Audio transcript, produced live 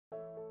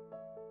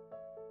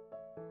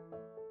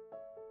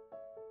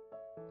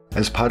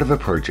As part of a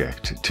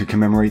project to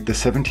commemorate the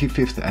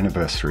 75th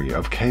anniversary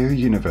of Keio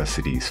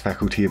University's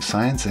Faculty of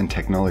Science and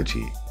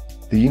Technology,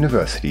 the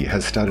university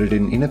has started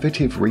an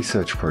innovative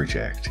research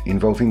project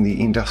involving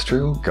the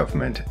industrial,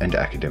 government, and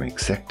academic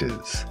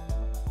sectors.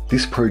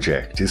 This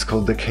project is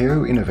called the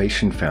Keio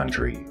Innovation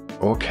Foundry,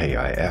 or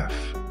KIF.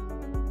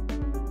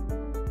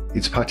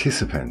 Its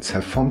participants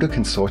have formed a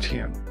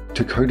consortium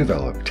to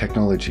co-develop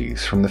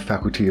technologies from the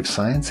Faculty of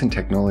Science and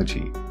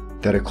Technology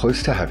that are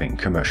close to having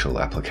commercial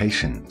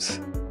applications.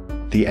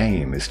 The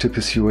aim is to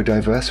pursue a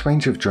diverse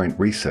range of joint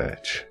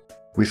research,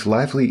 with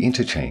lively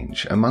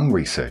interchange among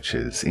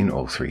researchers in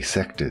all three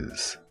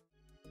sectors.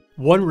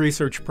 One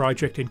research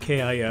project in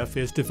KIF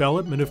is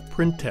development of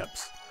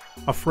PRINTEPS,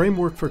 a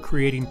framework for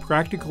creating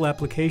practical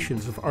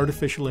applications of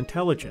artificial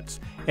intelligence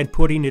and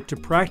putting it to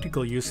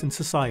practical use in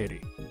society.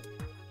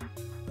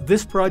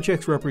 This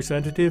project's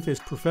representative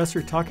is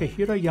Professor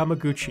Takahira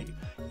Yamaguchi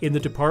in the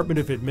Department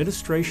of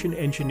Administration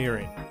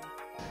Engineering.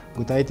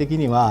 具体的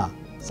には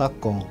昨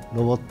今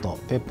ロボット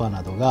ペッパー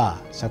などが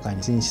社会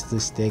に進出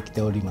してき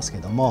ておりますけ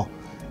ども、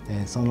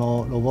そ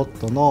のロボッ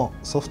トの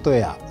ソフトウ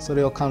ェアそ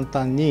れを簡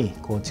単に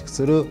構築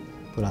する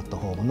プラット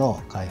フォーム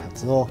の開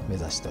発を目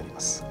指しており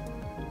ます。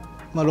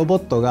ロボ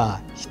ット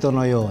が人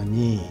のよう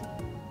に、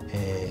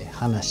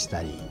話し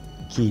たり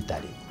聞いた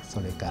り、そ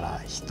れか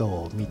ら人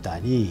を見た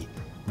り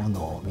物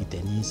を見て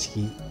認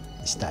識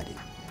したり、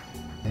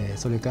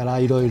それから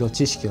いろいろ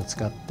知識を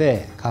使っ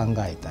て考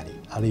えたり、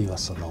あるいは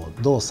その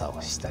動作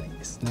をしたり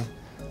ですね、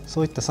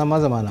そういったさま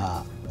ざま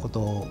なこ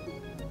と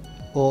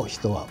を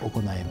人は行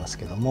います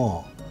けど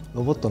も、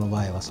ロボットの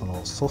場合はそ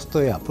のソフト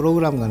ウェアプロ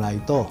グラムがない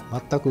と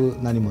全く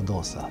何も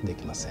動作で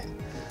きません。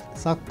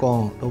昨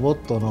今ロボ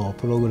ットの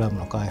プログラム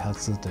の開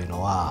発という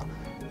のは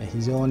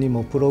非常に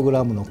もうプログ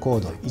ラムのコー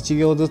ド1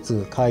行ず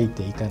つ書い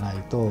ていかない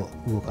と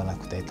動かな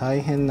くて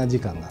大変な時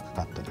間がか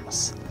かっておりま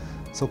す。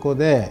そこ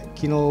で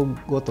機能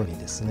ごとに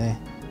ですね、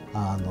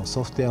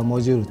ソフトウェア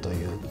モジュールと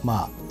いう、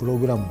プロ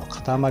グラムの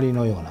塊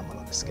のようなも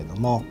のですけど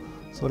も、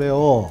それ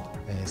を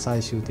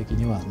最終的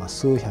には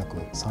数百、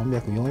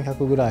300、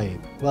400ぐらい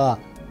は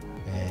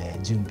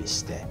準備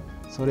して、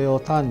それを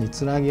単に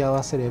つなぎ合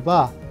わせれ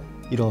ば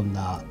いろん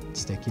な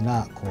知的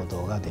な行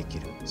動ができ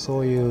る、そ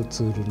ういう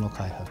ツールの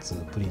開発、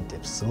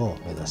PRINTEPSを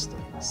目指してお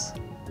ります。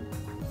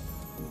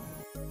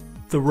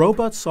The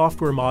robot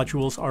software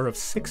modules are of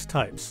 6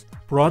 types.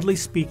 Broadly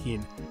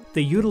speaking,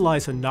 they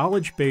utilize a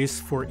knowledge base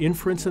for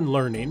inference and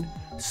learning,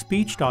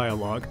 speech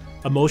dialogue,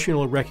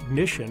 emotional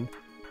recognition,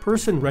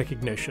 person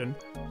recognition,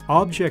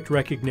 object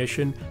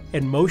recognition,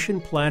 and motion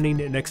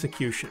planning and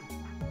execution.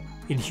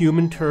 In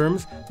human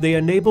terms, they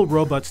enable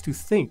robots to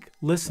think,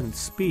 listen,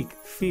 speak,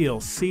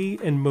 feel, see,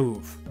 and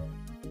move.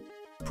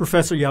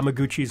 Professor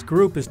Yamaguchi's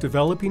group is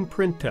developing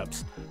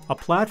PRINTEPS, a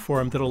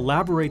platform that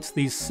elaborates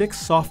these 6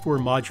 software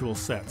module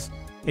sets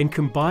and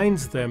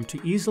combines them to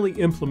easily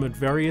implement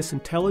various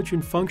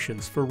intelligent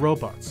functions for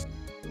robots.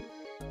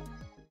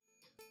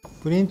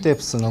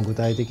 PRINTEPS の具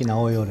体的な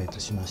応用例と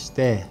しまし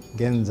て、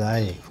現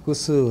在複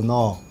数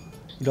の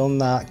いろん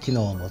な機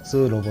能を持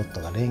つロボット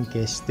が連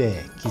携し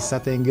て喫茶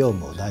店業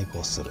務を代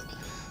行する、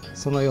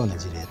そのような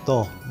事例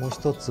と、もう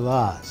一つ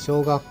は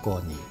小学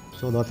校に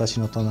ちょうど私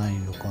の隣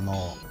にいるこ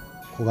の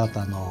小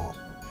型の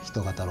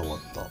人型ロボ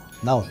ット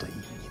ナオと言い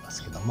ま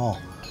すけども、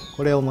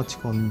これを持ち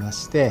込みま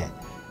して、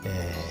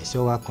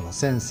小学校の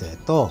先生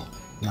と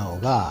ナオ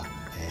が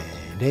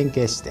連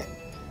携して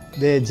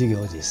で授業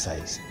を実際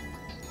に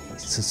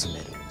進め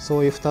る、そ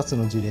ういう2つ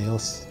の事例を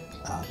現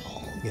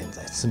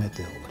在進め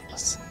ておりま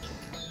す。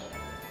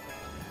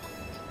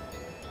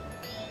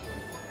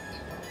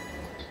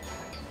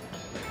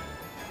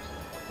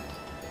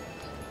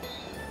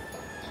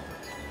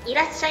い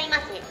らっしゃいま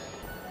せ。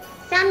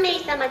3名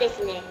様で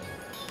すね。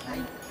はい、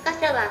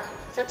傘は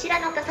そちら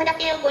の傘だ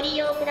けをご利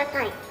用くだ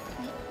さい。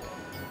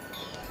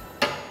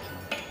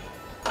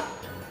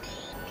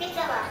今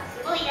朝は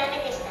すごい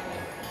雨でしたね。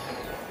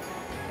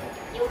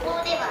予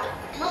報では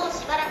もう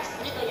しばらく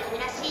するとやむ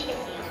らしいです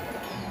よ。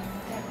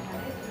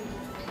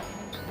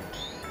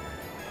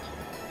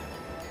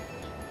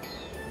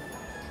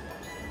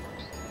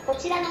こ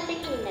ちらの席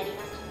になり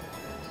ます。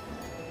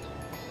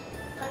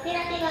カフェ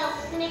ラテが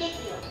おすすめで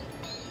すよ。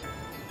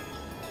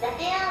ラ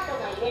テアート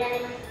が入れられ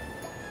ます。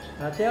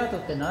ラテアート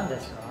って何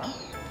ですか？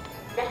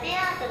ラテ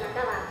アートま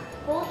たは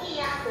コーヒ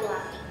ーアート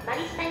はバ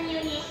リスタによ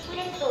りエスプ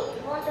レッソを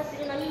基本とす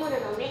る飲み物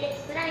の上で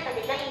作られた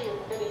デザインの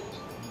ことです。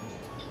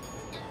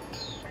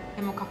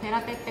でもカフェ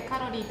ラテってカ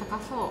ロリー高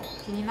そ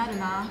う。気になる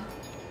な。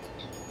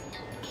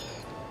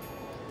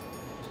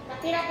カ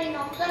フェラテ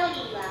のカロ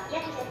リーは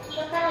約100キ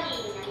ロカロリー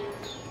になり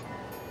ます。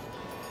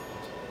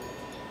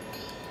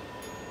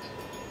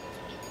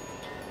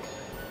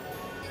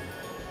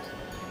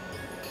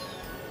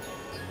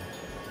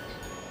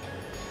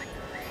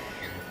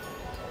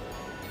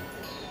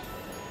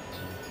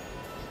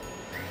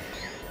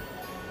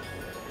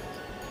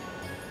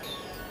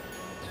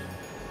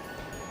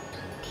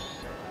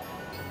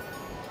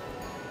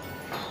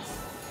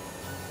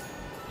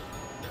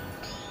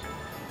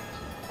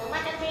お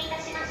待たせいた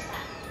しました。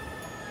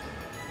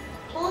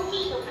コー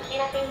ヒーとカフェ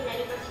ラテにな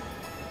ります。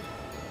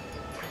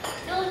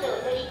どうぞ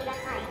お取りくださ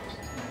い。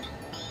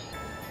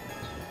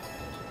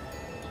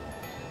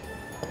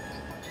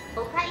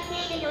お会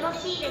計でよろ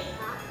しいです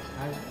か？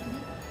はい。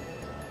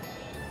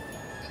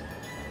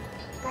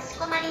かし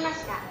こまりま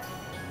した。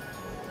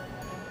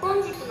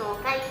本日のお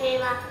会計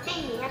は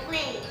1200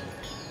円で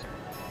す。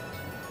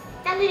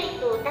タブレッ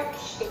トをタッチ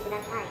してくだ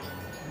さい。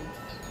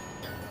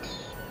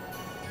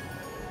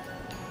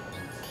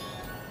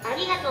あ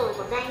りがとう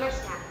ございま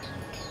した。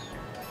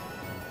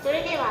そ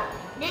れでは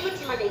出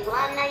口までご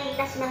案内い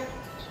たします。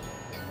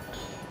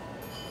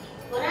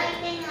ご来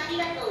店あり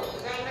がとうご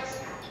ざいま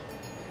した。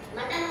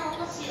またの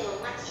お越しを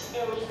お待ちし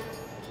ております。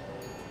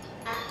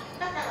あ、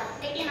傘は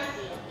捨ててます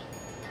よ。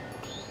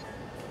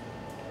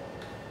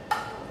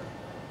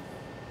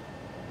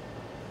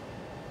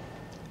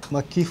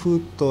寄付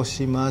と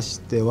しま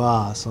して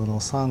はその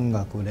産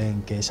学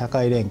連携社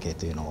会連携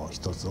というのを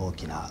一つ大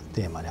きな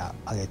テーマに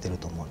挙げてる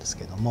と思うんです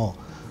けども、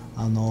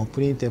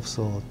プリンテプ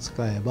スを使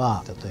え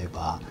ば例え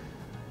ば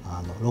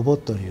ロボッ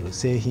トによる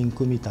製品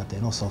組み立て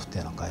のソフト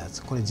ウェアの開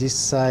発、これ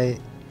実際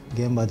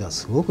現場では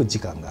すごく時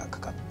間がか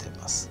かってい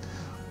ます。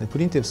でプ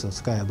リンテプスを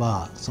使え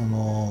ばそ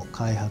の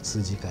開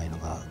発時間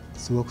が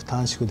すごく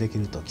短縮でき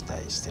ると期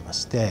待してま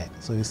して、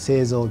そういう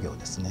製造業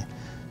ですね、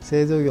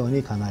製造業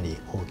にかなり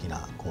大き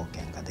な貢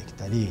献ができ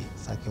たり、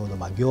先ほど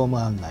業務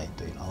案内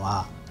というの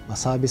は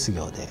サービス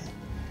業で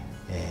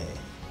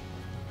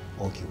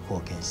大きく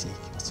貢献してい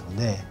きますの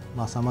で、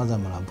さまざ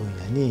まな分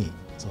野に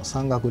その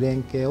産学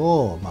連携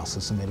を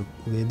進める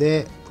上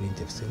でプリン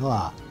テプスというの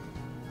は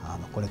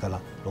これから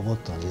ロボッ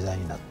トの時代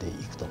になってい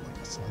くと思い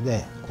ますの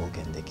で貢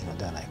献できるの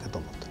ではないかと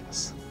思っておりま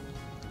す。